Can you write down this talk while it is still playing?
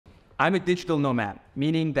I'm a digital nomad,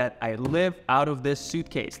 meaning that I live out of this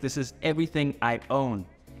suitcase. This is everything I own.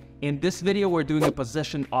 In this video, we're doing a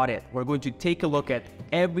possession audit. We're going to take a look at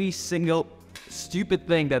every single stupid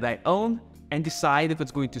thing that I own and decide if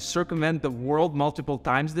it's going to circumvent the world multiple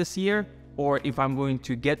times this year or if I'm going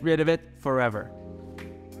to get rid of it forever.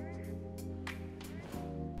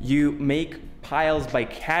 You make piles by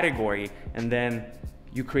category and then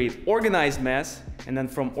you create organized mess, and then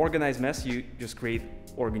from organized mess you just create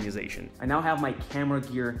organization. I now have my camera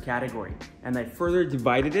gear category and I further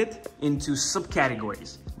divided it into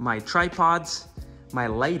subcategories. My tripods, my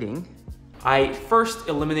lighting. I first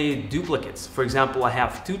eliminated duplicates. For example, I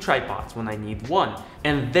have 2 tripods when I need 1.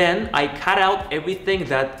 And then I cut out everything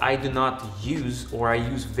that I do not use or I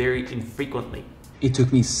use very infrequently. It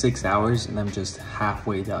took me 6 hours and I'm just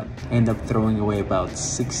halfway done. I end up throwing away about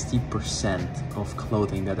 60% of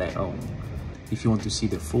clothing that I own. If you want to see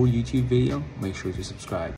the full YouTube video, make sure to subscribe.